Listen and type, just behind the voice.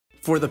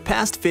For the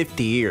past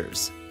 50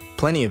 years,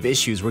 plenty of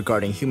issues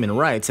regarding human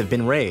rights have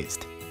been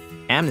raised.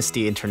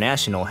 Amnesty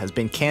International has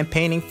been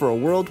campaigning for a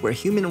world where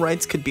human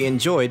rights could be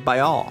enjoyed by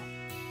all.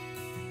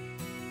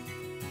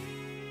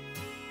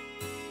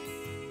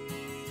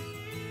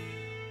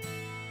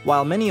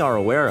 While many are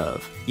aware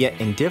of,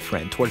 yet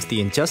indifferent towards the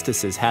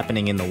injustices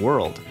happening in the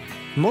world,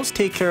 most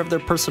take care of their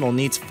personal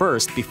needs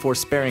first before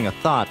sparing a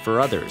thought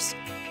for others.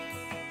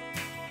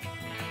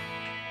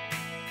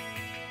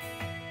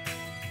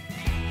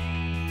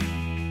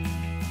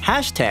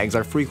 Hashtags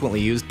are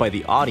frequently used by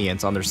the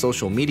audience on their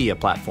social media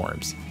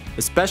platforms,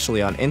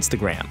 especially on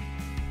Instagram.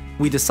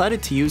 We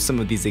decided to use some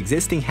of these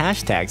existing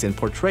hashtags and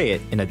portray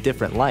it in a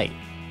different light.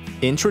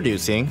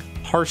 Introducing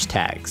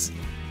Harshtags,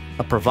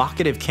 a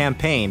provocative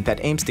campaign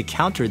that aims to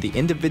counter the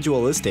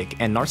individualistic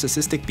and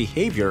narcissistic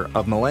behavior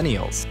of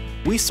millennials.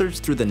 We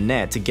searched through the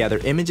net to gather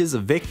images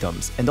of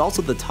victims and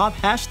also the top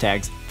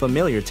hashtags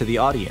familiar to the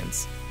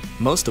audience,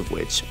 most of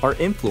which are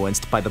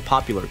influenced by the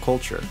popular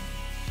culture.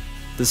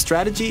 The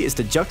strategy is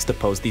to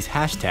juxtapose these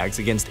hashtags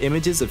against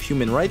images of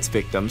human rights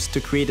victims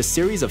to create a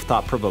series of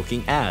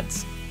thought-provoking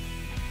ads.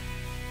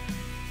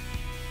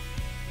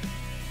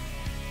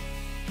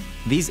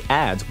 These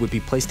ads would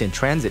be placed in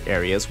transit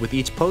areas with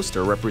each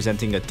poster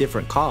representing a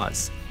different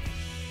cause.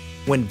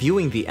 When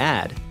viewing the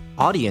ad,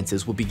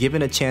 audiences will be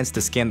given a chance to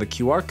scan the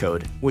QR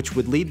code, which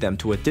would lead them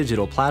to a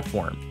digital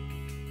platform.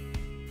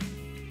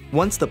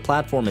 Once the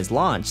platform is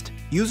launched,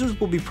 users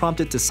will be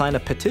prompted to sign a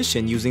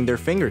petition using their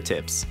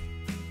fingertips.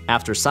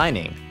 After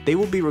signing, they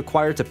will be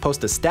required to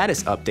post a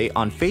status update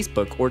on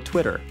Facebook or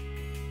Twitter.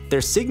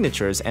 Their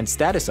signatures and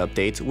status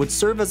updates would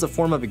serve as a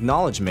form of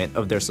acknowledgement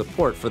of their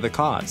support for the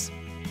cause.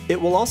 It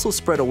will also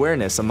spread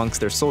awareness amongst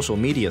their social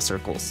media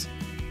circles.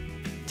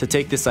 To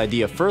take this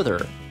idea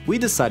further, we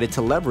decided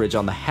to leverage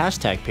on the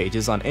hashtag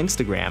pages on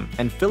Instagram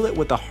and fill it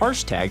with a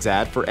Harshtags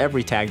ad for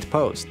every tagged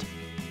post.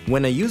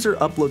 When a user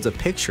uploads a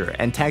picture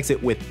and tags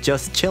it with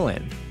 "just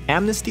chillin',"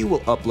 Amnesty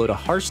will upload a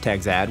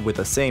Harshtags ad with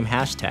the same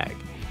hashtag.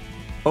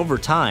 Over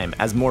time,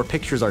 as more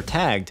pictures are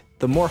tagged,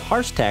 the more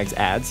Harshtags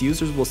ads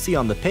users will see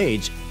on the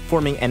page,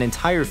 forming an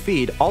entire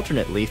feed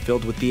alternately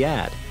filled with the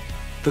ad.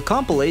 The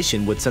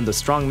compilation would send a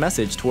strong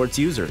message towards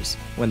users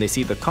when they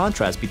see the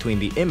contrast between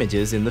the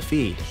images in the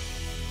feed.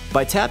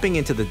 By tapping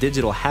into the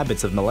digital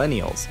habits of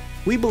millennials,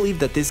 we believe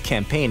that this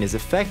campaign is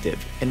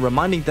effective in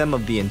reminding them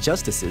of the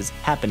injustices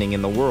happening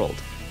in the world.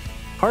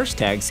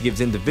 Harshtags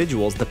gives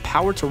individuals the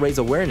power to raise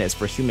awareness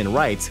for human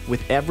rights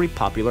with every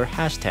popular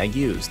hashtag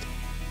used.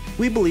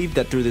 We believe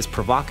that through this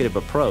provocative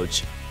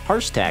approach,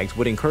 Harshtags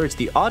would encourage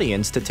the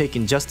audience to take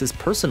injustice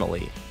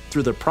personally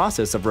through the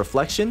process of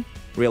reflection,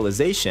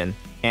 realization,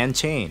 and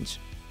change.